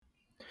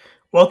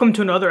Welcome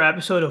to another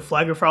episode of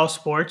Flag or Foul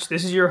Sports.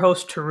 This is your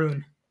host,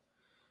 Tarun.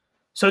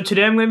 So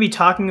today I'm going to be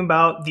talking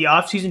about the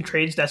offseason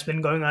trades that's been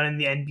going on in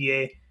the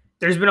NBA.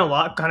 There's been a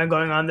lot kind of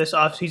going on this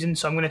offseason,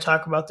 so I'm going to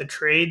talk about the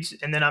trades,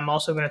 and then I'm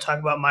also going to talk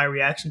about my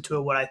reaction to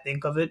it, what I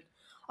think of it.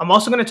 I'm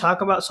also going to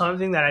talk about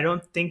something that I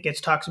don't think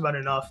gets talked about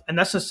enough, and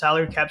that's the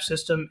salary cap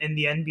system in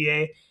the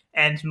NBA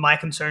and my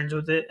concerns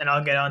with it, and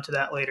I'll get onto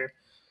that later.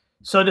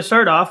 So to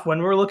start off,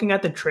 when we're looking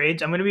at the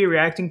trades, I'm going to be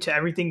reacting to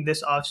everything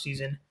this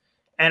offseason.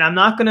 And I'm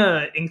not going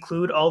to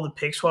include all the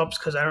pick swaps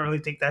because I don't really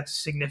think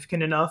that's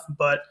significant enough,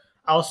 but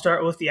I'll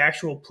start with the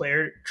actual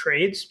player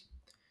trades.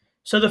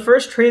 So the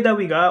first trade that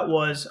we got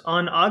was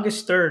on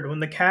August 3rd when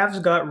the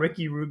Cavs got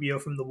Ricky Rubio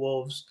from the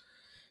Wolves.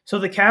 So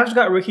the Cavs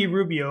got Ricky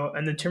Rubio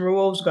and the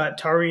Timberwolves got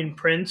Taurean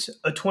Prince,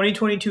 a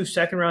 2022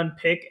 second round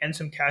pick, and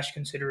some cash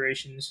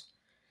considerations.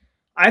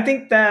 I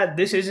think that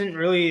this isn't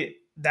really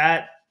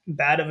that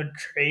bad of a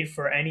trade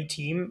for any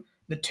team.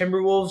 The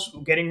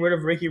Timberwolves getting rid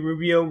of Ricky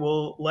Rubio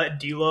will let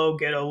D'Lo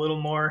get a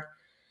little more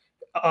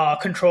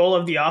control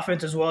of the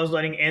offense, as well as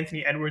letting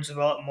Anthony Edwards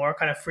develop more,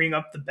 kind of freeing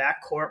up the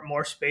backcourt,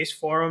 more space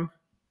for him.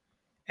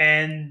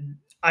 And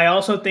I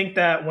also think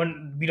that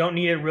when we don't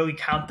need to really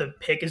count the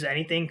pick as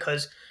anything,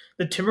 because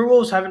the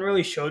Timberwolves haven't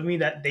really showed me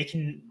that they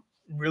can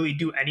really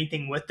do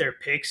anything with their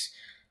picks.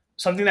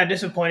 Something that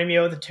disappointed me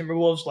with the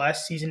Timberwolves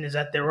last season is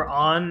that they were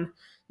on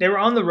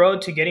the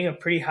road to getting a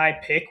pretty high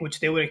pick, which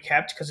they would have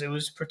kept because it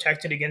was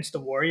protected against the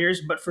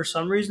Warriors. But for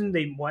some reason,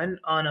 they went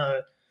on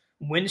a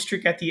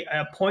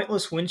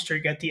pointless win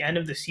streak at the end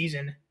of the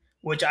season,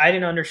 which I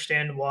didn't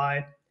understand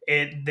why.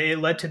 They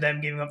led to them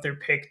giving up their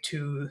pick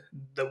to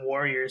the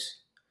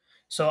Warriors.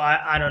 So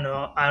I don't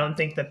know. I don't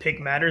think the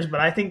pick matters, but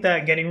I think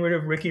that getting rid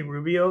of Ricky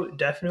Rubio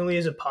definitely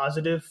is a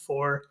positive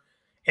for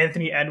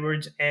Anthony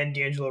Edwards and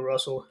D'Angelo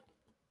Russell.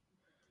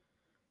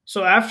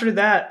 So after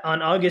that,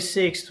 on August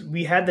 6th,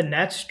 we had the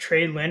Nets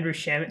trade Landry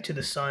Shamet to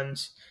the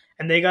Suns,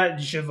 and they got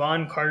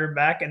Javon Carter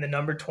back and the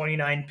number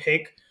 29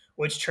 pick,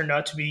 which turned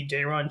out to be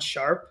Dayron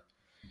Sharp.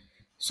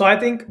 So I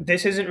think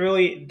this isn't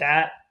really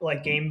that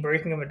like game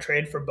breaking of a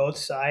trade for both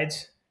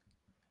sides.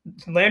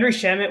 Landry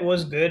Shamet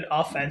was good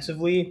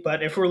offensively,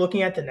 but if we're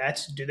looking at the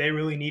Nets, do they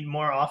really need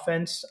more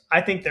offense? I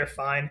think they're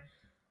fine.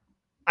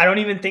 I don't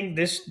even think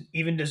this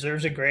even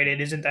deserves a grade. It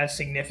isn't that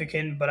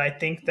significant, but I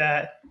think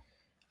that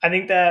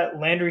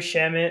Landry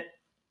Shamet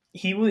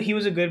he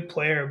was a good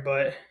player,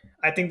 but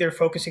I think they're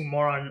focusing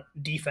more on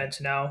defense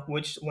now,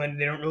 which when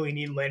they don't really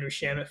need Landry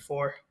Shamet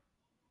for.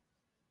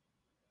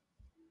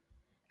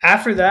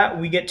 After that,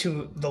 we get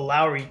to the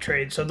Lowry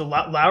trade. So the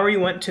Lowry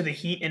went to the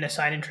Heat in a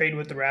sign and trade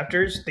with the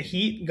Raptors. The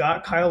Heat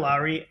got Kyle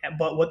Lowry,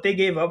 but what they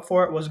gave up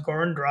for it was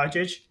Goran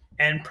Dragic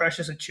and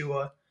Precious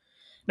Achua.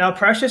 Now,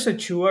 Precious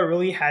Achua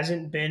really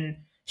hasn't been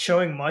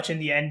showing much in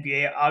the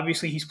NBA.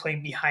 Obviously, he's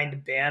playing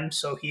behind Bam,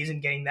 so he isn't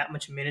getting that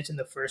much minutes in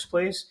the first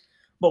place.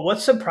 But what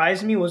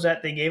surprised me was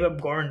that they gave up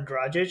Goran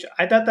Dragic.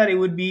 I thought that it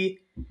would be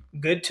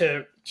good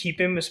to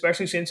keep him,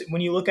 especially since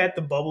when you look at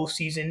the bubble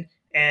season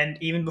and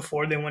even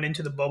before they went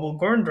into the bubble,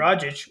 Goran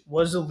Dragic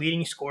was the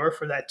leading scorer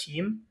for that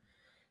team.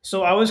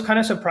 So I was kind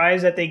of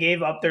surprised that they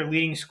gave up their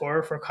leading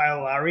scorer for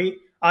Kyle Lowry.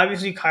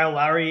 Obviously, Kyle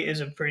Lowry is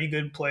a pretty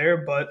good player,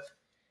 but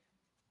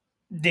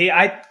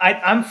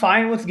I'm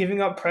fine with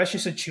giving up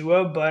Precious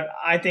Achua, but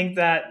I think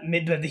that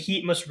the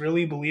Heat must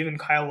really believe in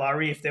Kyle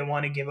Lowry if they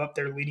want to give up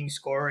their leading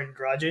scorer in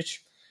Dragic,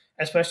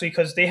 especially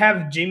because they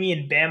have Jimmy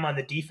and Bam on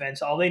the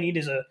defense. All they need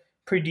is a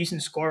pretty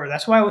decent scorer.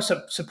 That's why I was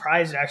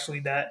surprised actually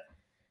that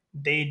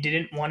they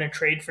didn't want to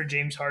trade for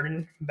James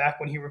Harden back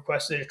when he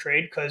requested a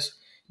trade because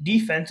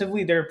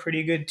defensively they're a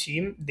pretty good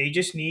team. They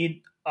just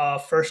need a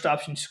first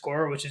option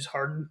scorer, which is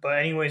Harden. But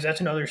anyways, that's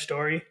another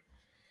story.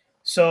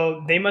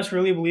 So they must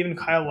really believe in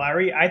Kyle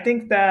Lowry. I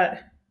think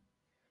that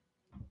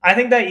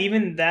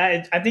even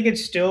that I think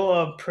it's still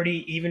a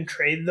pretty even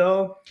trade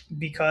though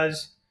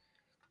because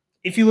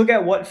if you look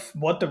at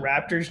what the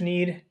Raptors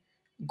need,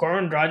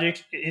 Goran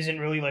Dragic isn't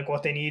really like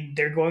what they need.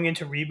 They're going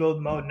into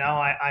rebuild mode now.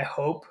 I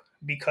hope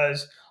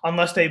because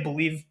unless they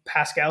believe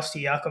Pascal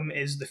Siakam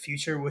is the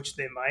future, which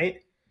they might.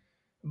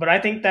 But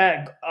I think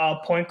that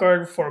point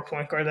guard for a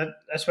point guard, that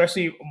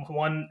especially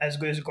one as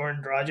good as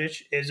Goran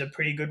Dragic, is a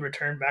pretty good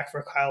return back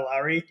for Kyle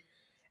Lowry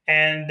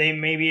and they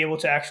may be able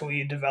to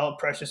actually develop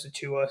Precious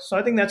Achua. So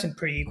I think that's a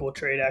pretty equal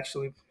trade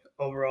actually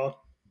overall.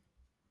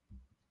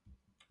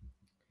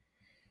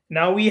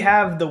 Now we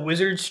have the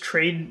Wizards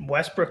trade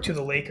Westbrook to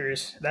the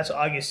Lakers. That's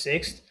August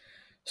 6th.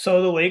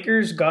 So the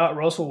Lakers got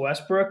Russell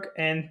Westbrook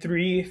and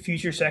three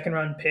future second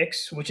round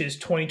picks, which is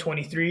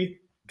 2023,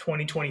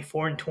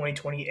 2024, and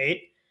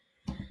 2028.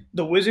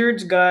 The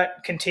Wizards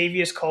got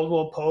Contavious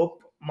Caldwell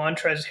Pope,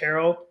 Montrezl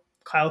Harrell,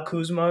 Kyle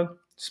Kuzma,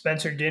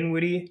 Spencer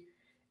Dinwiddie,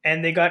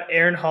 and they got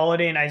Aaron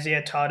Holiday and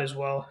Isaiah Todd as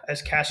well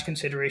as cash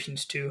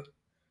considerations too.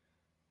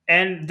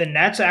 And the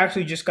Nets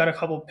actually just got a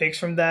couple picks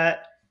from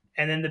that,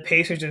 and then the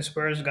Pacers and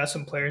Spurs got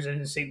some players that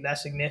isn't that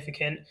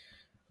significant.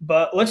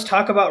 But let's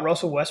talk about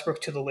Russell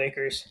Westbrook to the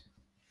Lakers.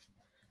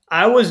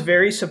 I was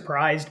very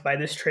surprised by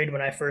this trade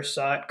when I first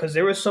saw it because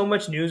there was so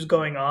much news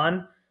going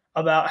on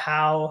about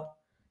how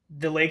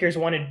the Lakers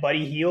wanted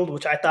Buddy Hield,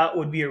 which I thought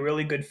would be a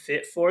really good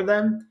fit for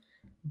them.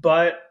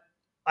 But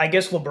I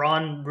guess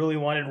LeBron really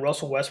wanted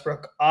Russell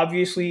Westbrook.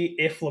 Obviously,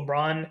 if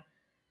LeBron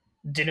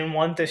didn't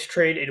want this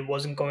trade, it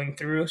wasn't going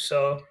through.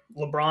 So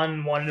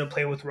LeBron wanted to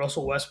play with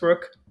Russell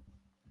Westbrook.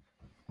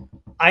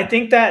 I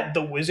think that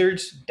the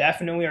Wizards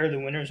definitely are the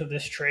winners of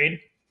this trade.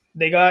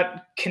 They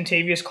got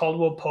Contavious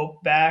Caldwell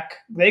Pope back.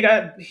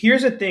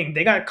 Here's the thing: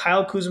 they got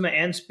Kyle Kuzma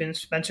and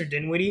Spencer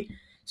Dinwiddie.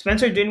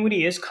 Spencer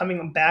Dinwiddie is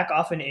coming back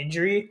off an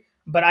injury,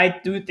 but I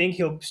do think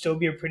he'll still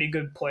be a pretty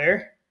good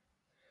player.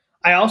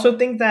 I also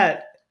think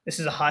that this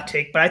is a hot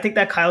take, but I think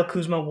that Kyle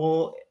Kuzma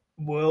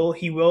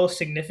will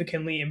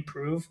significantly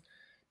improve.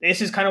 This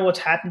is kind of what's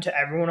happened to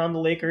everyone on the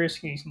Lakers.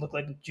 He's looked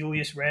like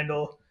Julius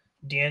Randle,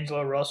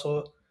 D'Angelo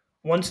Russell,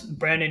 once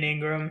Brandon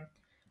Ingram.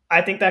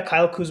 I think that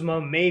Kyle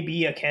Kuzma may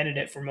be a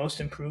candidate for most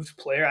improved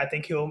player. I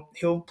think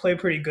he'll play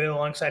pretty good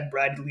alongside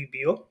Bradley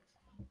Beal.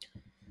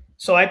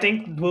 So I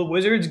think the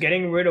Wizards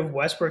getting rid of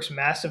Westbrook's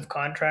massive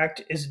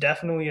contract is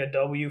definitely a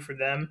W for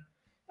them.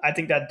 I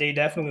think that they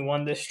definitely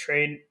won this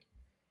trade.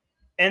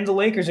 And the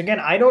Lakers,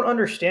 again, I don't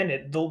understand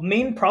it. The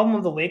main problem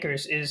of the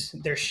Lakers is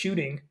their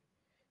shooting.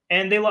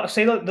 And they lost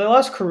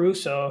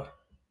Caruso,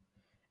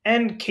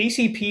 and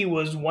KCP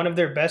was one of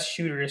their best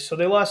shooters, so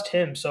they lost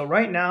him. So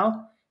right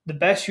now, the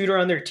best shooter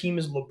on their team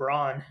is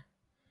LeBron,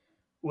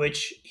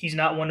 which he's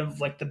not one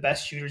of like the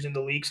best shooters in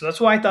the league. So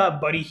that's why I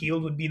thought Buddy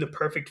Hield would be the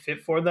perfect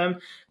fit for them,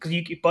 because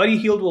Buddy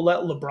Hield will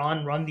let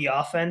LeBron run the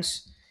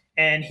offense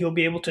and he'll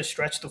be able to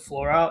stretch the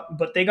floor out.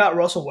 But they got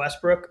Russell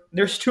Westbrook.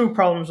 There's two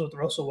problems with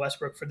Russell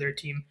Westbrook for their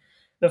team.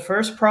 The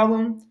first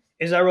problem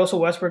is that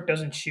Russell Westbrook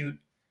doesn't shoot.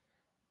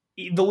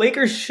 The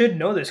Lakers should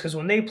know this because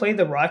when they played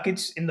the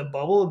Rockets in the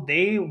bubble,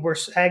 they were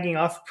sagging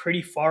off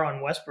pretty far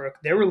on Westbrook.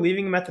 They were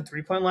leaving him at the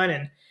 3 point line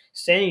and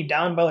standing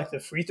down by like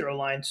the free throw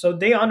line. So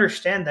they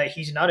understand that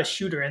he's not a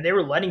shooter and they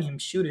were letting him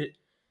shoot it.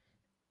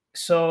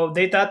 So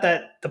they thought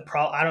that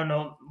I don't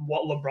know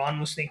what LeBron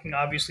was thinking,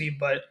 obviously,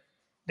 but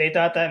they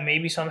thought that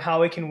maybe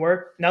somehow it can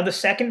work. Now, the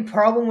second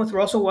problem with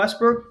Russell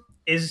Westbrook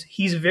is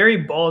he's very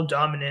ball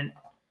dominant.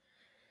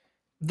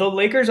 The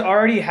Lakers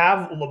already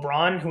have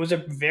LeBron, who is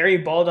a very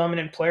ball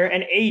dominant player,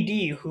 and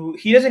AD, who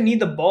he doesn't need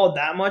the ball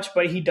that much,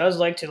 but he does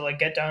like to like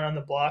get down on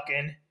the block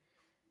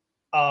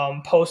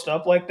and post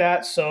up like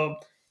that. So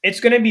it's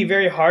going to be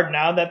very hard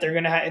now that they're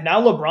going to now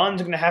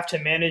LeBron's going to have to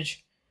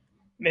manage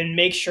and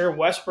make sure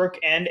Westbrook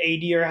and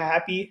AD are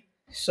happy.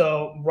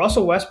 So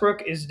Russell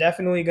Westbrook is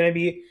definitely going to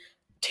be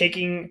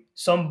taking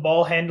some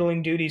ball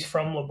handling duties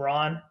from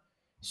LeBron.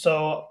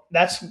 So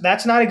that's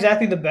not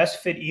exactly the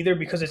best fit either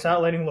because it's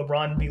not letting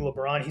LeBron be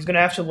LeBron. He's going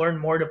to have to learn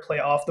more to play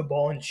off the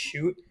ball and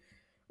shoot,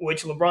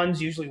 which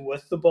LeBron's usually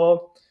with the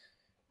ball.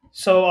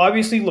 So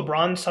obviously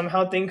LeBron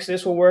somehow thinks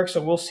this will work,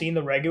 so we'll see in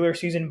the regular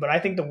season. But I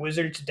think the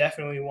Wizards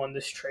definitely won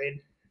this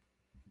trade.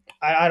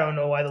 I don't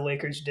know why the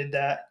Lakers did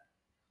that.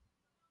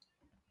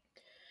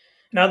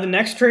 Now, the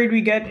next trade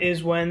we get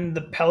is when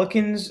the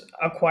Pelicans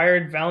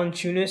acquired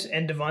Valanciunas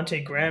and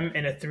Devontae Graham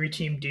in a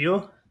three-team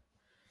deal.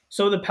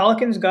 So the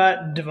Pelicans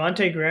got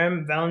Devontae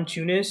Graham,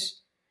 Valanciunas,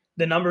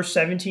 the number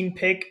 17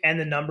 pick, and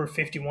the number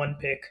 51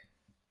 pick.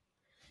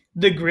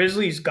 The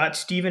Grizzlies got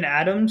Steven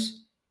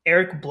Adams,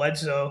 Eric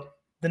Bledsoe,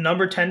 the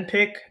number 10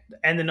 pick,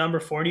 and the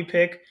number 40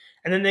 pick.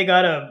 And then they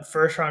got a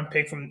first-round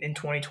pick from in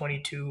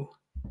 2022.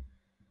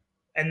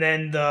 And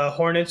then the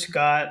Hornets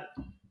got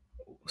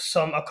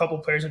a couple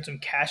players and some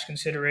cash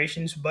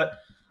considerations. But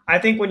I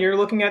think when you're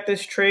looking at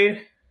this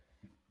trade,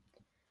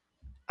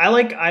 I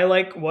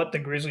like what the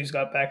Grizzlies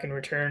got back in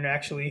return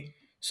actually.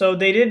 So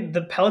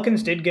the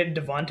Pelicans did get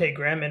Devontae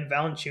Graham and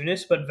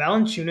Valanciunas, but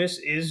Valanciunas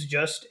is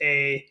just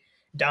a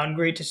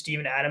downgrade to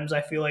Steven Adams.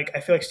 I feel like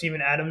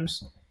Steven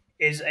Adams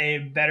is a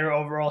better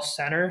overall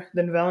center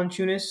than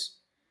Valanciunas.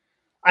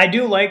 I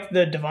do like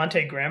the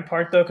Devontae Graham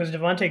part though, because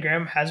Devontae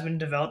Graham has been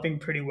developing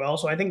pretty well.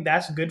 So I think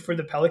that's good for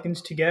the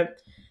Pelicans to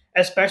get,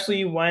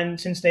 especially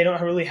since they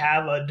don't really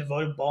have a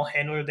devoted ball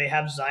handler, they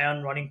have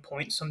Zion running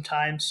point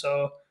sometimes.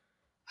 So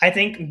I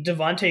think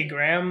Devontae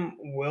Graham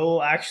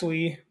will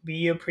actually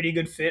be a pretty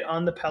good fit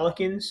on the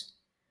Pelicans.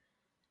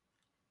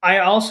 I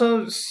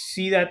also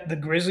see that the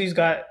Grizzlies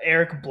got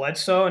Eric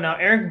Bledsoe. Now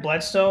Eric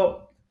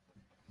Bledsoe,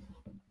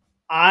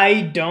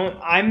 I don't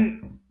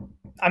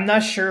I'm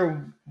not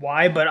sure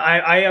why, but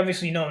I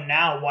obviously know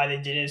now why they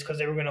did it is because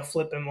they were gonna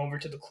flip him over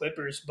to the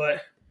Clippers.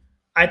 But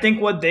I think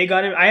what they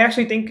got him I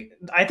think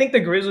the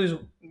Grizzlies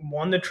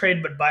won the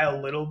trade, but by a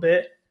little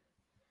bit.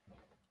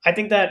 I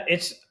think that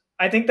it's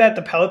I think that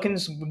the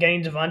Pelicans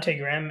getting Devontae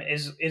Graham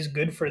is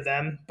good for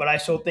them, but I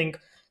still think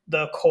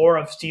the core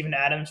of Steven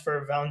Adams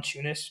for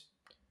Valanciunas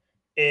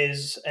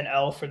is an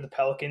L for the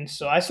Pelicans.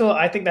 So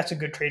I think that's a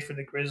good trade for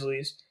the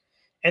Grizzlies.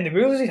 And the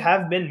Grizzlies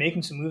have been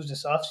making some moves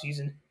this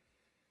offseason.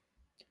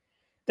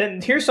 Then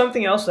here's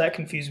something else that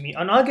confused me.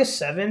 On August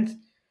 7th,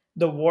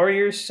 the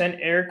Warriors sent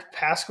Eric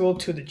Pascal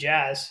to the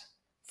Jazz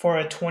for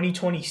a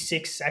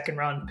 2026 second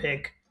round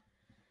pick.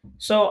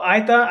 So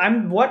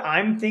what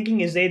I'm thinking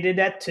is they did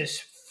that to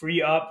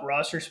free up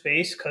roster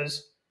space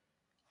because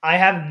I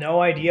have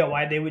no idea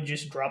why they would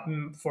just drop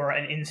him for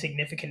an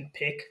insignificant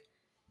pick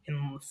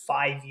in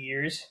 5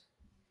 years.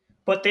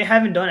 But they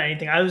haven't done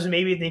anything. I was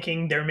maybe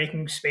thinking they're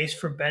making space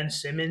for Ben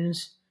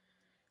Simmons,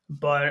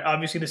 but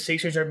obviously the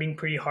Sixers are being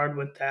pretty hard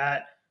with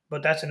that.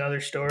 But that's another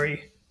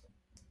story.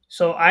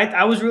 So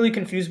I was really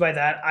confused by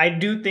that. I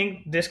do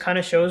think this kind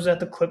of shows that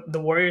the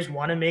Warriors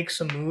want to make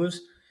some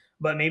moves,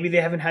 but maybe they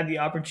haven't had the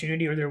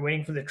opportunity or they're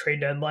waiting for the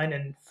trade deadline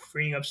and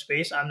freeing up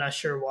space. I'm not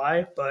sure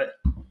why, but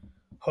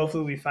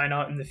hopefully we find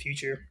out in the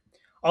future.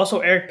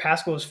 Also, Eric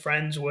Pascal is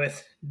friends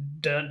with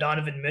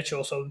Donovan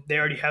Mitchell, so they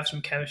already have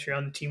some chemistry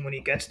on the team when he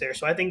gets there.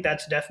 So I think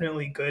that's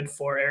definitely good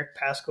for Eric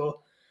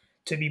Pascal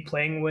to be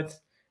playing with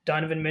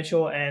Donovan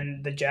Mitchell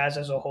and the Jazz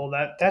as a whole.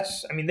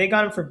 That's I mean they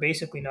got him for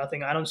basically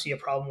nothing. I don't see a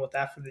problem with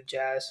that for the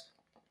Jazz.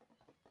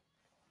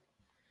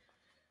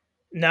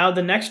 Now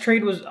the next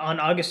trade was on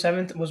August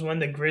 7th was when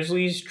the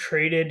Grizzlies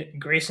traded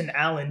Grayson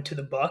Allen to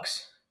the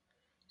Bucks.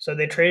 So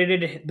they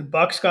traded the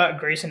Bucks got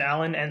Grayson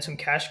Allen and some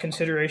cash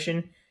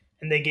consideration,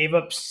 and they gave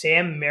up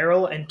Sam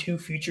Merrill and two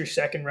future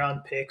second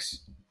round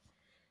picks.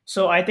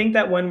 So I think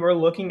that when we're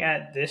looking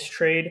at this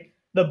trade,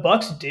 the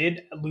Bucks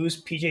did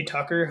lose PJ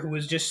Tucker, who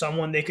was just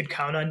someone they could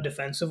count on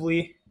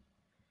defensively.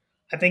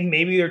 I think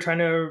maybe they're trying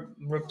to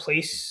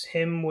replace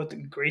him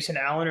with Grayson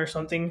Allen or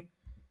something.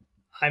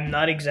 I'm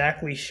not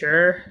exactly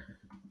sure,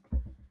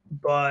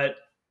 but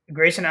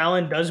Grayson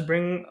Allen does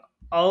bring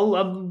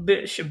a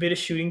bit of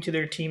shooting to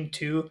their team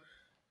too.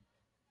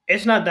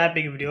 It's not that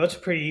big of a deal. It's a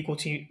pretty equal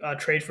team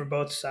trade for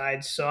both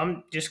sides, so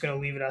I'm just gonna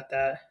leave it at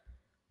that.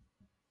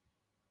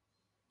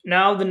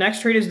 Now the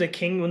next trade is the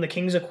King when the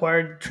Kings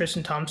acquired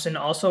Tristan Thompson,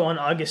 also on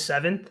August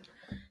 7th.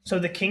 So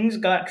the Kings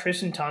got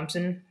Tristan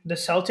Thompson. The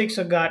Celtics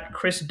have got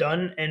Chris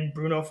Dunn and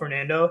Bruno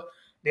Fernando.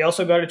 They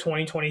also got a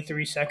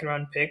 2023 second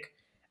round pick,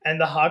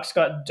 and the Hawks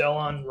got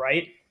Delon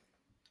Wright.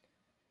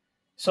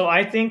 So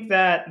I think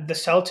that the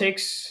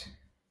Celtics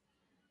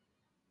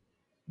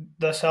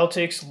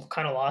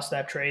kind of lost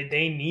that trade.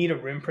 They need a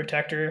rim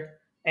protector,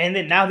 and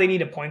then now they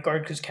need a point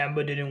guard because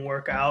Kemba didn't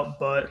work out.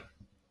 But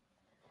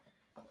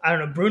I don't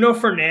know. Bruno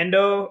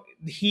Fernando,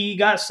 he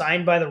got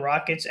signed by the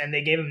Rockets, and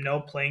they gave him no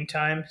playing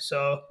time.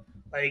 So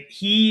like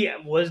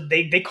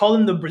they call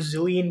him the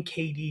Brazilian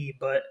KD,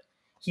 but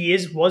he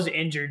was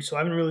injured, so I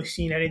haven't really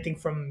seen anything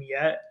from him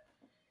yet.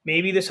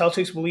 Maybe the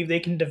Celtics believe they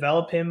can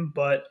develop him,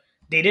 but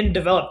they didn't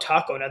develop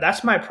Taco. Now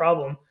that's my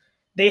problem.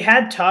 They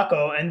had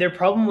Taco, and their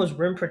problem was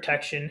rim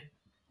protection,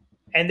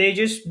 and they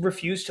just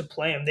refused to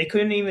play him. They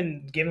couldn't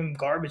even give him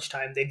garbage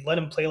time. They'd let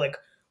him play like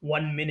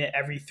 1 minute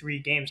every 3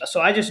 games.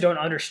 So I just don't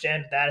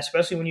understand that,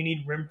 especially when you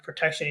need rim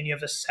protection and you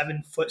have a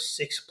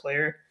 7'6"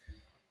 player,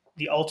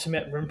 the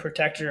ultimate rim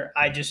protector.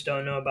 I just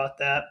don't know about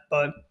that,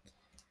 but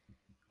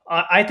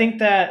I think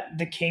that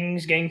the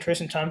Kings getting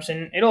Tristan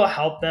Thompson, it'll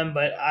help them,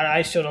 but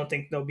I still don't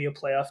think they'll be a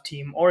playoff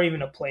team or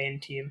even a play-in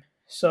team.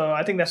 So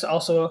I think that's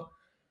also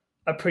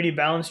a pretty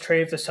balanced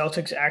trade if the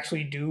Celtics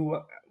actually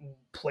do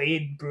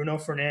play Bruno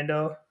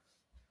Fernando.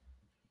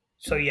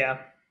 So yeah.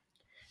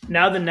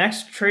 Now the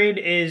next trade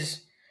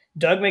is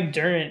Doug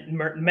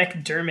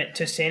McDermott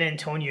to San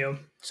Antonio.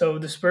 So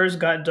the Spurs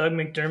got Doug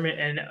McDermott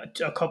and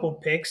a couple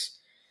picks,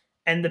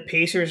 and the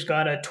Pacers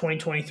got a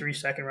 2023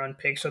 second round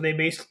pick. So they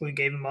basically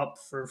gave him up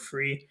for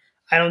free.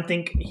 I don't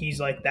think he's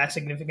like that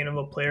significant of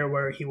a player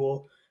where he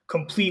will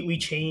completely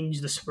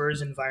change the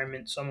Spurs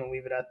environment. So I'm gonna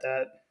leave it at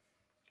that.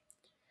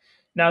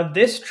 Now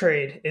this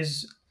trade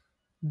is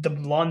the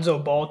Lonzo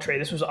Ball trade.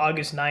 This was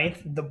August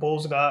 9th. The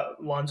Bulls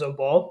got Lonzo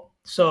Ball.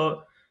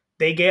 So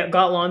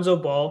got Lonzo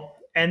Ball,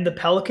 and the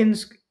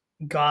Pelicans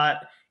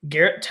got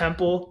Garrett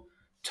Temple,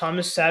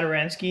 Thomas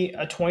Satoransky,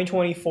 a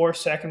 2024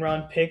 second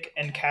round pick,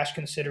 and cash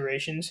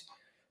considerations.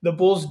 The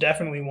Bulls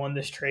definitely won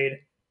this trade.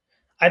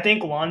 I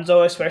think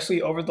Lonzo,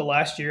 especially over the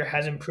last year,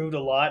 has improved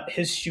a lot.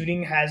 His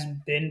shooting has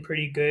been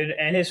pretty good,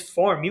 and his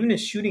form, even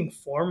his shooting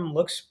form,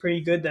 looks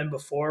pretty good than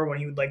before when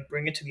he would like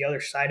bring it to the other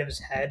side of his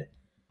head.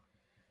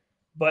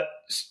 But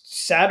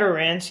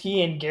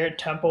Satoransky and Garrett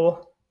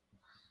Temple,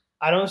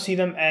 I don't see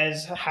them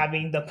as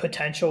having the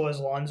potential as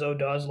Lonzo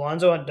does.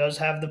 Lonzo does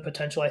have the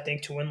potential, I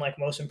think, to win like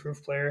most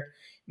improved player,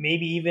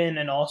 maybe even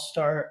an all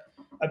star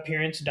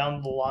appearance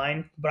down the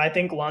line. But I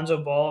think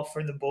Lonzo Ball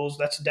for the Bulls,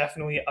 that's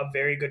definitely a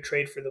very good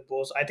trade for the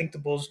Bulls. I think the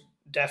Bulls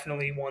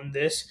definitely won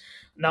this.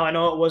 Now, I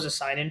know it was a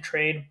sign in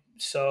trade,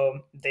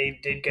 so they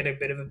did get a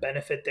bit of a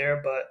benefit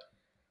there, but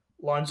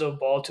Lonzo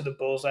Ball to the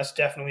Bulls, that's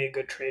definitely a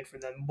good trade for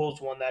them.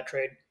 Bulls won that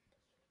trade.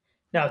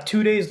 Now,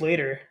 2 days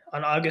later,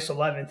 on August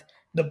 11th,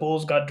 the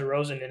Bulls got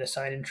DeRozan in a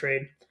sign and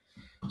trade.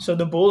 So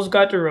the Bulls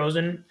got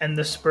DeRozan, and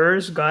the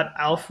Spurs got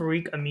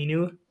Al-Farouq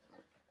Aminu,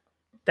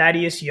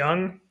 Thaddeus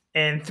Young,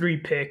 and three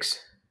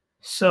picks.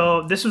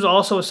 So this was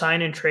also a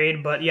sign and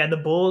trade, but yeah, the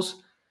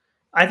Bulls.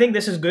 I think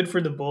this is good for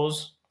the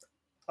Bulls.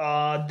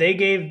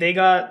 They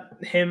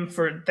got him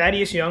for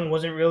Thaddeus Young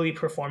wasn't really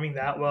performing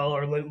that well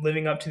or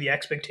living up to the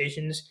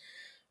expectations,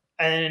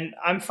 and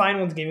I'm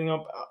fine with giving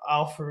up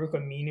Al-Farouq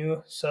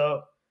Aminu.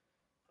 So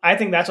I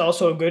think that's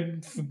also a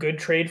good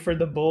trade for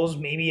the Bulls,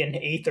 maybe an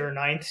eighth or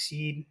ninth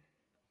seed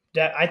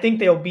that I think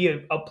they'll be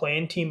a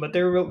playing team, but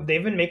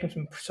they've been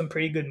making some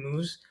pretty good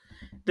moves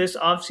this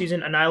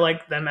offseason, and I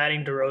like them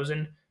adding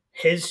DeRozan.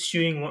 His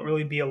shooting won't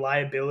really be a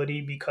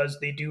liability because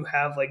they do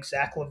have like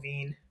Zach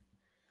Levine.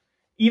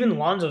 Even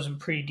Lonzo's a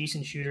pretty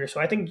decent shooter, so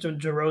I think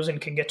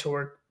DeRozan can get to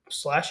work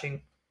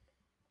slashing.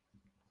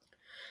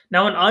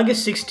 Now on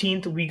August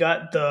 16th, we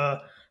got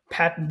the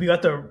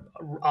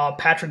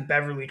Patrick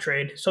Beverly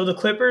trade. So the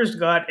Clippers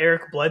got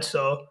Eric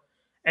Bledsoe,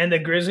 and the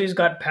Grizzlies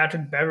got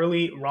Patrick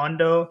Beverly,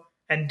 Rondo,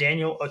 and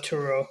Daniel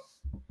Oturu.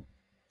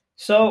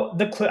 So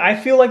I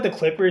feel like the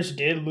Clippers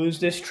did lose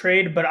this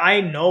trade, but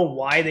I know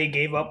why they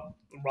gave up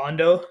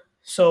Rondo.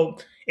 So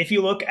if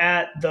you look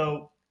at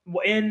the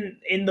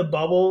in the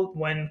bubble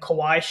when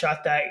Kawhi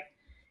shot that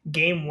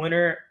game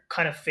winner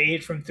kind of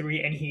fade from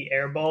three and he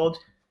airballed.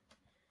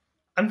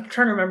 I'm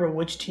trying to remember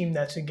which team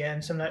that's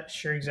against. I'm not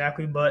sure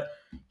exactly, but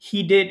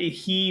he did.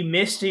 He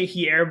missed it.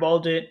 He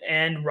airballed it,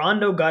 and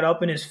Rondo got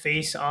up in his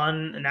face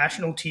on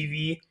national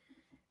TV,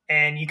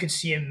 and you could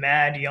see him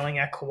mad, yelling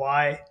at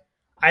Kawhi.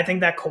 I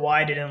think that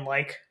Kawhi didn't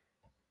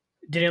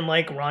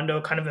like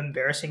Rondo kind of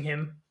embarrassing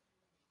him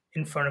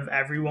in front of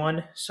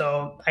everyone.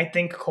 So I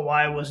think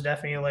Kawhi was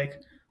definitely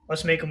like,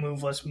 let's make a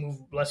move. Let's move.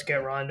 Let's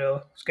get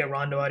Rondo. Let's get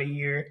Rondo out of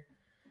here.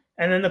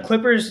 And then the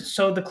Clippers.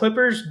 So the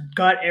Clippers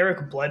got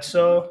Eric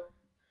Bledsoe.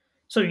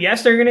 So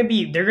yes, they're gonna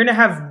be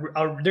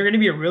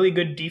a really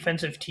good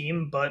defensive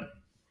team, but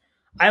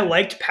I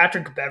liked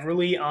Patrick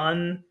Beverly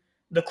on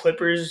the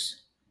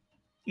Clippers.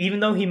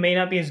 Even though he may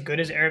not be as good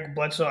as Eric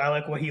Bledsoe, I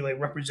like what he like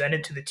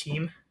represented to the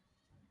team.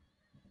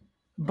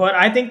 But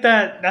I think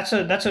that that's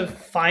a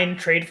fine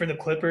trade for the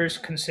Clippers,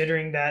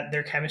 considering that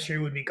their chemistry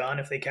would be gone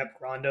if they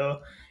kept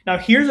Rondo. Now,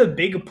 here's a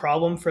big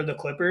problem for the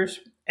Clippers,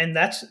 and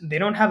that's they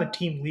don't have a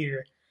team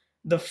leader.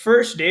 The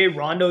first day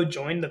Rondo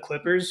joined the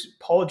Clippers,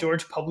 Paul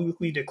George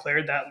publicly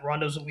declared that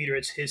Rondo's a leader.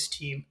 It's his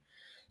team.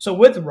 So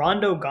with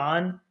Rondo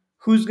gone,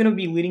 who's going to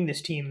be leading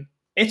this team?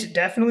 It's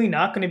definitely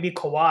not going to be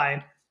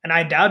Kawhi, and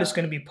I doubt it's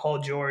going to be Paul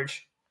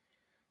George.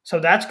 So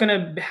that's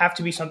going to have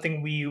to be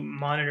something we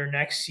monitor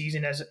next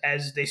season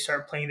as they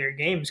start playing their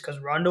games because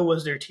Rondo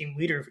was their team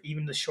leader,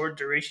 even the short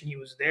duration he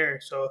was there.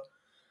 So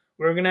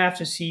we're going to have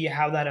to see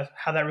how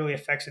that really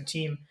affects the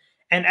team.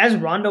 And as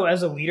Rondo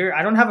as a leader,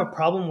 I don't have a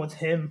problem with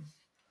him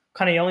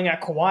kind of yelling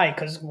at Kawhi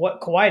because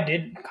what Kawhi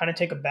did kind of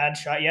take a bad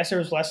shot. Yes, there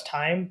was less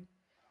time,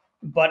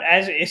 but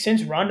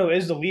since Rondo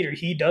is the leader,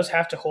 he does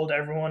have to hold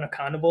everyone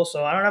accountable.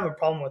 So I don't have a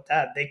problem with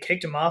that. They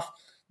kicked him off.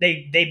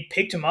 They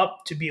picked him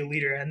up to be a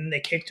leader, and then they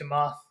kicked him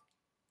off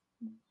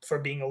for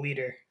being a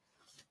leader.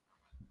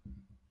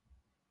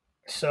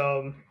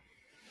 So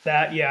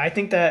that I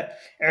think that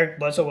Eric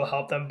Bledsoe will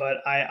help them, but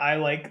I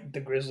like the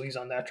Grizzlies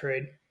on that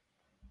trade.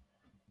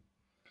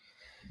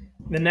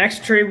 The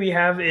next trade we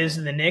have is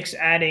the Knicks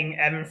adding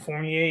Evan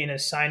Fournier in a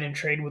sign and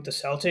trade with the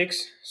Celtics.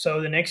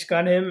 So the Knicks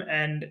got him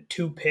and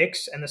two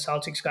picks, and the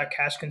Celtics got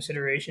cash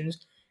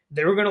considerations.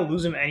 They were going to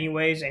lose him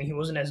anyways, and he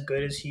wasn't as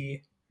good as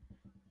he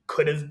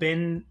could have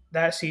been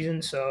that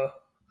season. So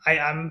I,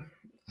 I'm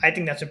I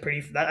think I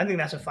think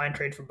that's a fine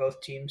trade for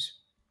both teams.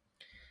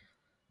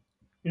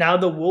 Now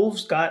the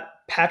Wolves got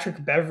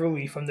Patrick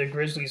Beverly from the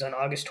Grizzlies on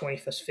August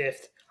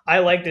 25th. I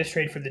like this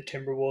trade for the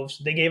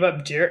Timberwolves. They gave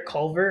up Jarrett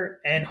Culver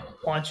and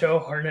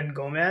Juancho Hernan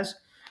Gomez.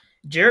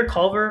 Jarrett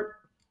Culver,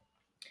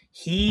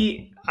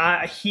 he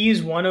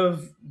is one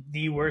of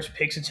the worst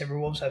picks the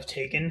Timberwolves have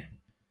taken.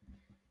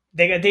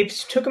 They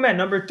took him at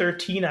number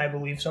 13, I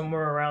believe,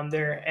 somewhere around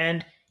there,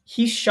 and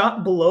he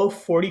shot below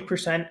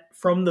 40%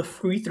 from the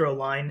free throw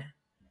line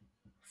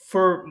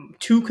for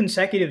two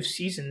consecutive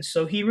seasons.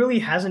 So he really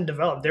hasn't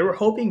developed. They were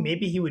hoping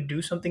maybe he would do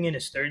something in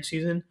his third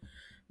season,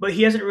 but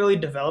he hasn't really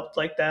developed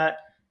like that.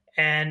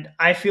 And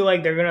I feel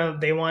like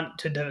they want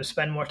to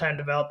spend more time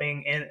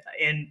developing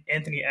in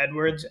Anthony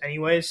Edwards,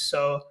 anyways.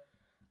 So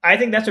I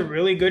think that's a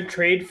really good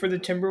trade for the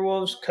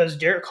Timberwolves because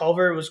Derek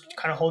Culver was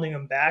kind of holding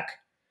him back.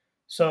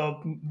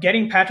 So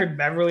getting Patrick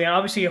Beverly and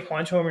obviously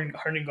Juancho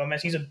Hernan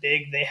Gomez, he's a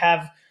big. They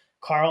have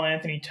Carl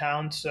Anthony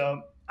Towns,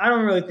 so I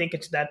don't really think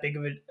it's that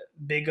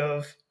big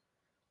of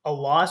a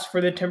loss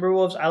for the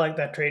Timberwolves. I like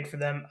that trade for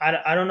them.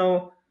 I don't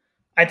know.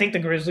 I think the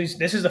Grizzlies.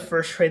 This is the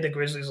first trade the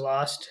Grizzlies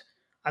lost.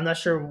 I'm not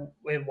sure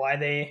why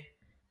they.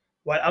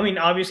 What I mean,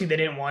 obviously they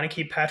didn't want to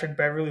keep Patrick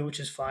Beverly, which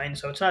is fine.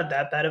 So it's not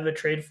that bad of a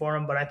trade for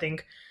them. But I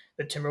think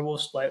the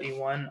Timberwolves slightly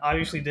won.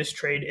 Obviously, this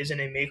trade isn't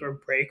a make or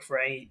break for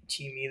any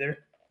team either.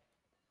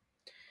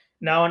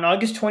 Now on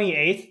August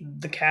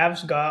 28th, the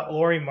Cavs got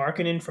Lauri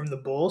Markkinen from the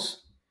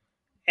Bulls,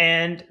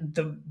 and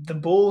the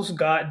Bulls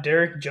got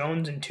Derek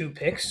Jones and two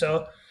picks.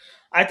 So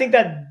I think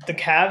that the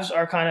Cavs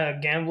are kind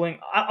of gambling.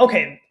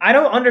 Okay, I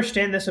don't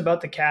understand this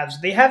about the Cavs.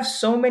 They have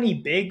so many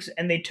bigs,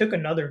 and they took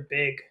another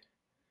big.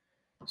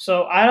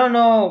 So I don't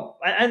know.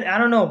 I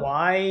don't know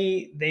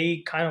why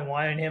they kind of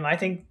wanted him. I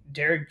think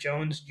Derek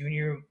Jones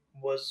Jr.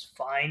 was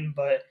fine,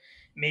 but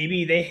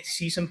maybe they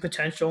see some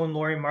potential in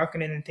Laurie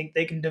Markkinen and think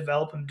they can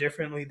develop him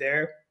differently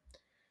there.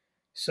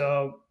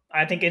 So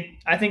I think it.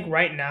 I think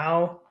right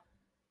now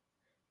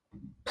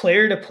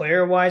player to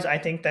player wise, I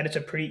think that it's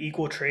a pretty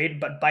equal trade.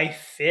 But by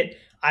fit,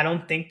 I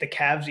don't think the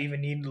Cavs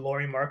even need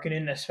Lauri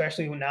Markkinen,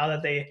 especially now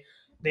that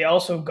they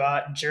also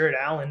got Jared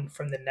Allen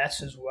from the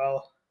Nets as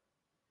well.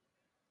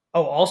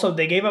 Oh, also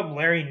they gave up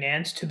Larry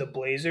Nance to the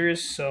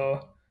Blazers,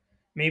 so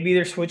maybe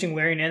they're switching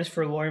Larry Nance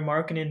for Lauri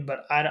Markkinen,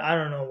 but I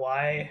don't know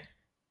why.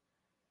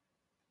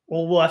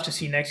 Well, we'll have to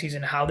see next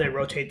season how they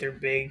rotate their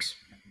bigs.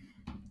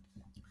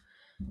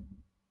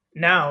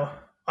 Now,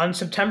 on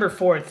September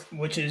 4th,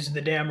 which is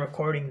the day I'm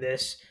recording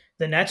this,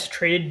 the Nets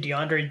traded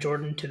DeAndre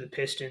Jordan to the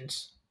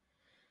Pistons.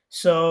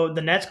 So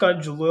the Nets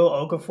got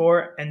Jahlil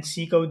Okafor and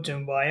Sekou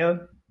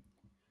Doumbouya.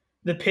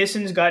 The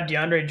Pistons got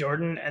DeAndre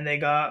Jordan and they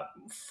got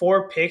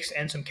 4 picks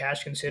and some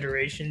cash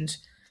considerations.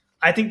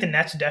 I think the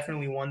Nets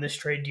definitely won this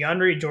trade.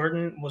 DeAndre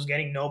Jordan was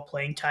getting no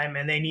playing time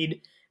and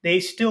they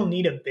still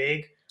need a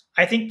big.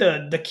 I think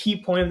the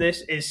key point of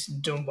this is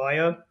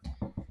Doumbouya.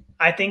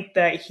 I think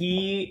that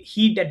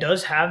he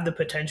does have the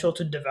potential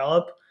to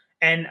develop,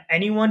 and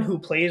anyone who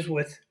plays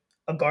with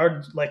a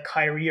guard like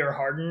Kyrie or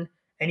Harden,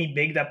 any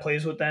big that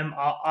plays with them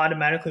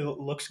automatically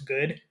looks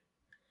good.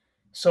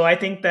 So I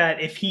think that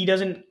if he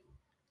doesn't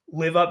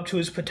live up to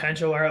his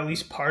potential or at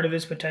least part of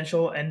his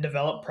potential and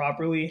develop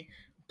properly,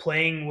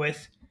 playing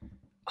with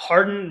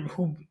Harden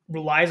who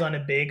relies on a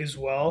big as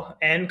well,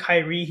 and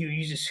Kyrie who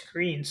uses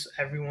screens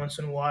every once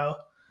in a while,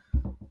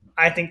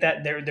 I think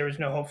that there was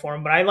no hope for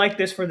him. But I like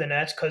this for the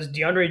Nets because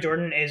DeAndre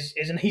Jordan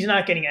isn't he's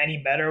not getting any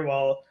better.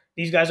 While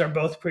these guys are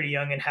both pretty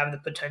young and have the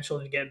potential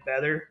to get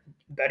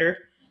better.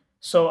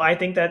 So I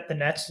think that the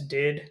Nets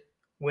did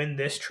win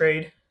this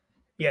trade.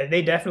 Yeah,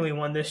 they definitely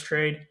won this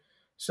trade.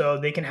 So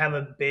they can have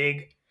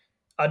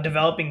a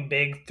developing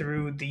big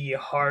through the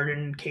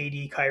Harden,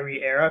 KD,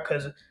 Kyrie era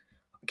because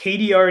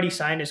KD already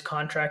signed his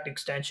contract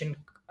extension,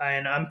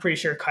 and I'm pretty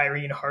sure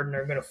Kyrie and Harden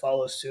are going to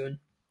follow soon.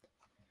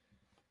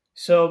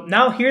 So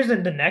now here's the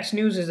next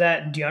news is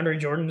that DeAndre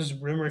Jordan is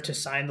rumored to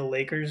sign the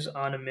Lakers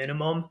on a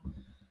minimum.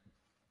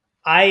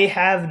 I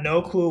have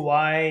no clue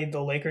why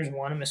the Lakers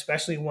want him,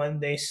 especially when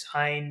they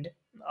signed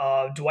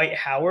Dwight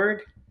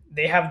Howard.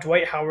 They have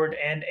Dwight Howard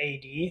and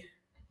AD.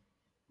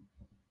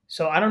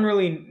 So I don't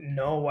really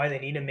know why they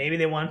need him. Maybe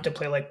they want him to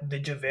play like the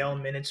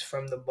JaVale minutes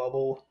from the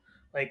bubble,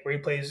 like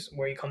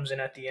where he comes in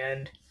at the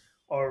end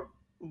or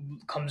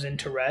comes in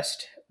to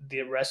rest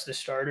the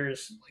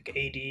starters like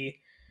AD.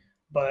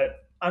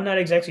 But I'm not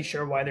exactly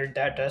sure why they're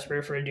that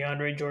desperate for a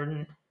DeAndre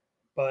Jordan.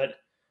 But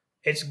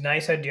it's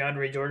nice that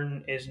DeAndre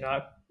Jordan is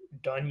not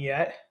done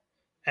yet,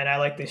 and I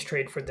like this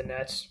trade for the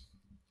Nets.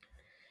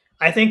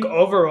 I think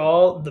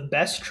overall the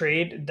best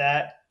trade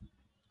that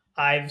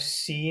I've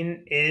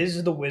seen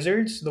is the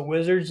Wizards. The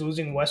Wizards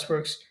losing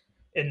Westbrook's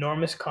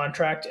enormous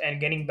contract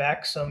and getting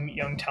back some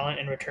young talent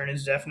in return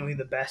is definitely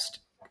the best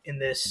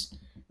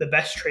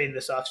trade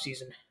this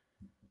offseason.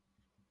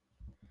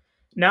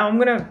 Now I'm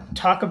going to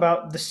talk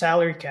about the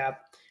salary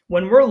cap.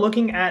 When we're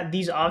looking at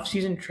these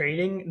offseason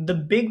trading, the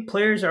big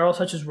players are all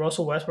such as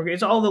Russell Westbrook.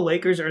 It's all the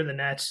Lakers or the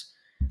Nets.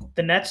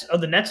 The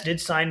Nets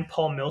did sign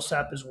Paul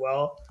Millsap as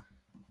well.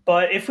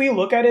 But if we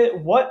look at it,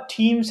 what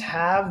teams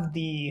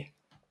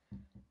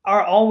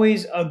are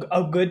always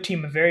a good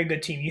team, a very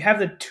good team. You have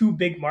the two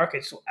big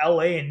markets,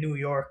 LA and New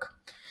York.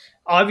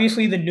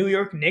 Obviously, the New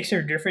York Knicks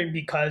are different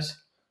because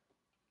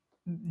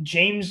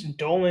James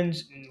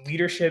Dolan's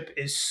leadership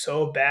is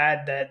so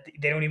bad that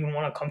they don't even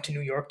want to come to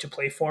New York to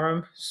play for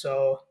him.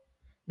 So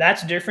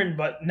that's different.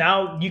 But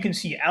now you can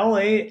see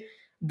LA,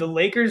 the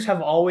Lakers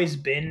have always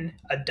been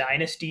a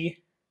dynasty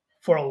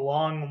for a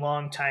long,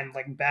 long time.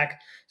 Like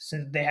back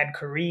since they had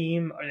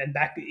Kareem, and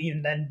back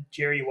even then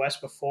Jerry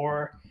West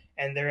before,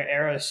 and their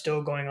era is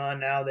still going on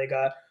now. They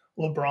got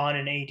LeBron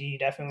and AD,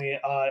 definitely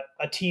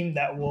a team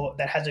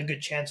that has a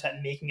good chance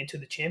at making it to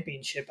the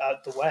championship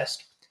out the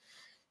West.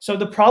 So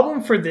the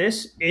problem for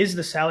this is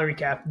the salary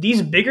cap.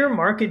 These bigger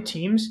market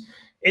teams,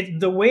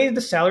 the way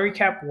the salary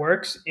cap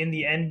works in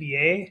the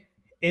NBA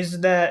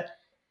is that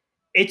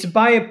it's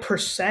by a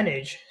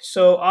percentage.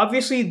 So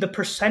obviously the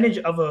percentage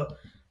of a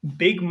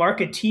big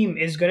market team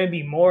is going to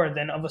be more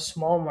than of a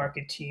small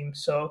market team.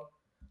 So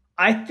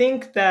I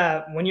think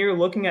that when you're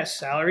looking at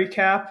salary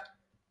cap,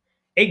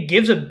 it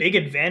gives a big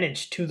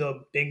advantage to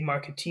the big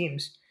market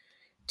teams.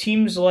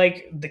 Teams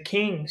like the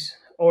Kings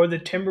or the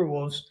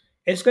Timberwolves,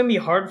 it's going to be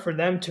hard for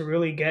them to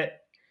really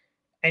get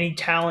any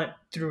talent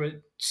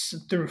through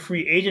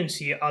free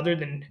agency other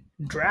than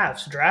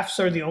drafts. Drafts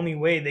are the only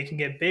way they can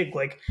get big.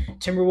 Like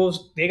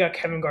Timberwolves, they got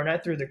Kevin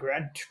Garnett through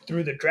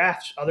the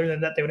draft. Other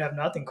than that, they would have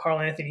nothing. Karl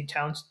Anthony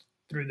Towns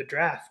through the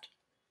draft.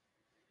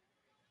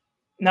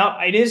 Now,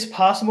 it is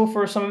possible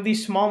for some of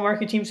these small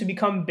market teams to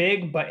become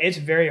big, but it's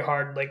very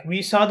hard. Like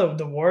we saw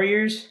the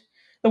Warriors.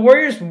 The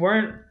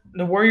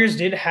Warriors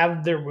did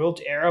have their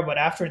wilt era, but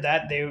after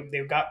that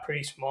they got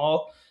pretty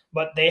small.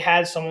 But they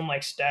had someone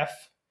like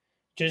Steph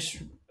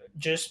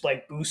just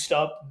like boost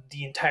up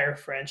the entire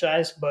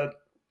franchise. But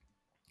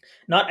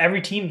not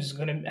every team is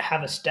going to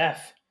have a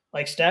Steph.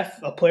 Like Steph,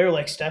 a player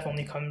like Steph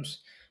only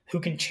comes who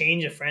can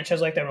change a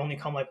franchise like that would only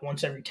come like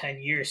once every 10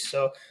 years.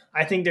 So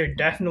I think there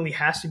definitely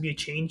has to be a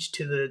change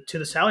to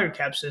the salary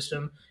cap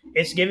system.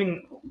 It's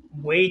giving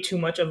way too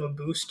much of a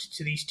boost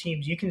to these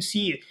teams. You can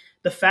see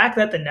the fact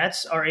that the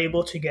Nets are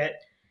able to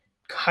get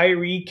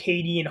Kyrie,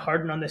 KD, and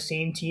Harden on the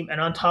same team, and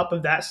on top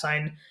of that,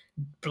 sign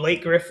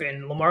Blake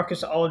Griffin,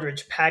 LaMarcus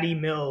Aldridge, Patty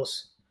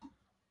Mills,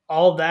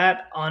 all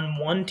that on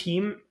one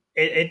team.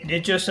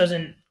 It just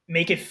doesn't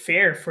make it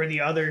fair for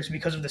the others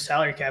because of the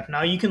salary cap.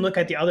 Now you can look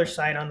at the other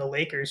side on the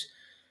Lakers.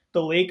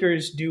 The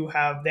Lakers they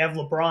have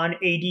LeBron,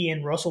 AD,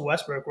 and Russell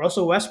Westbrook.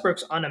 Russell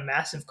Westbrook's on a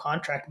massive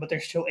contract, but they're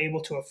still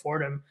able to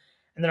afford him.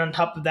 And then on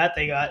top of that,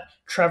 they got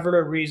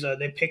Trevor Ariza.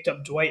 They picked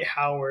up Dwight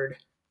Howard.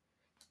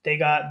 They're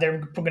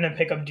going to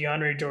pick up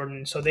DeAndre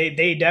Jordan. So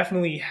they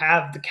definitely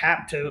have the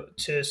cap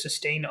to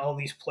sustain all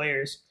these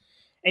players.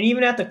 And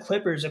even at the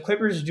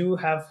Clippers do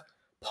have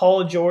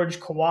Paul George,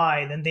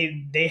 Kawhi. Then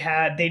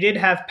they did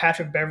have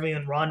Patrick Beverly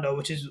and Rondo,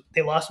 which is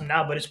they lost them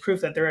now, but it's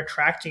proof that they're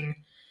attracting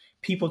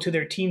people to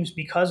their teams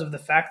because of the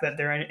fact that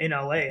they're in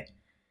LA.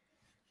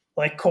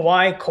 Like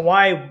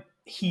Kawhi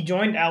he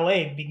joined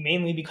LA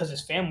mainly because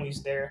his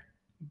family's there,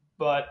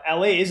 but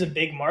LA is a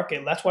big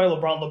market. That's why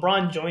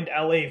LeBron joined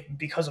LA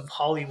because of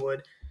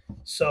Hollywood.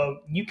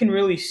 So you can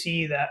really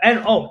see that.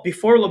 And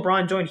before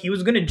LeBron joined, he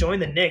was going to join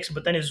the Knicks,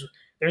 but then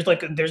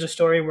there's a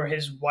story where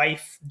his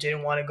wife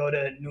didn't want to go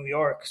to New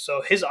York.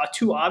 So his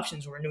two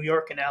options were New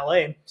York and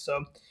LA.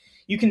 So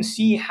you can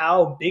see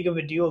how big of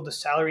a deal the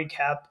salary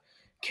cap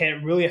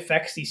can really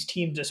affect these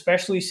teams,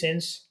 especially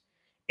since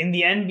in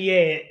the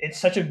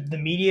NBA, the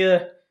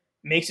media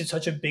makes it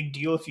such a big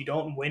deal if you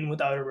don't win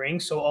without a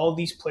ring. So all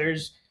these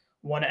players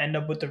want to end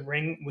up with the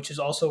ring, which is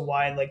also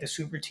why like the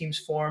super teams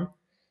form.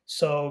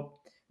 So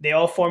they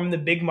all form in the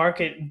big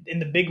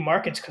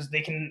markets because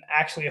they can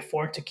actually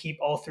afford to keep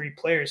all three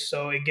players.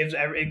 So it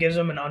gives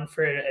them an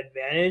unfair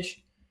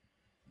advantage.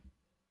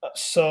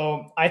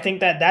 So I think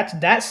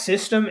that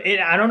system.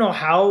 I don't know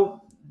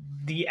how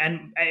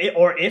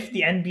or if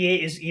the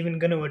NBA is even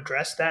going to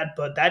address that,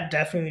 but that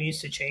definitely needs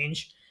to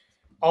change.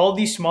 All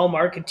these small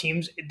market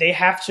teams, they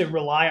have to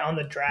rely on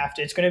the draft.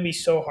 It's going to be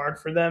so hard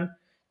for them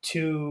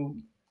to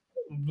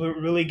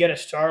really get a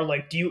star.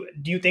 Like, do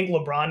you think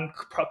LeBron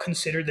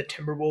considered the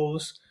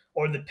Timberwolves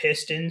or the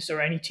Pistons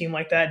or any team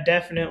like that?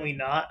 Definitely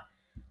not.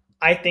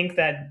 I think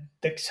that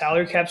the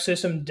salary cap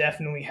system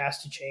definitely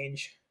has to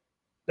change.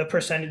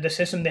 The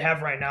system they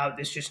have right now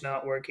is just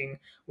not working,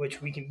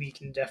 which we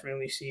can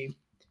definitely see.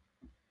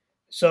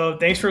 So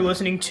thanks for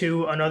listening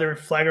to another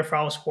Flag or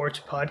Foul Sports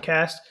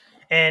podcast.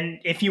 And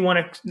if you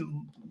want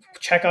to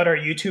check out our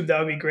YouTube, that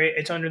would be great.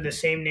 It's under the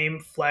same name,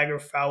 Flag or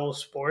Foul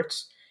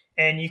Sports.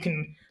 And you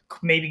can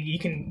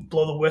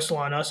blow the whistle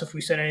on us if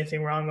we said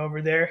anything wrong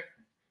over there.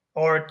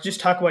 Or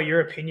just talk about your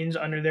opinions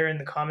under there in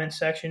the comments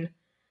section.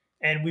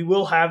 And we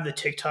will have the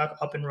TikTok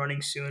up and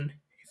running soon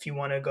if you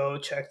want to go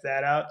check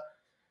that out.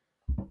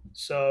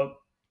 So,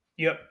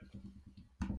 yep.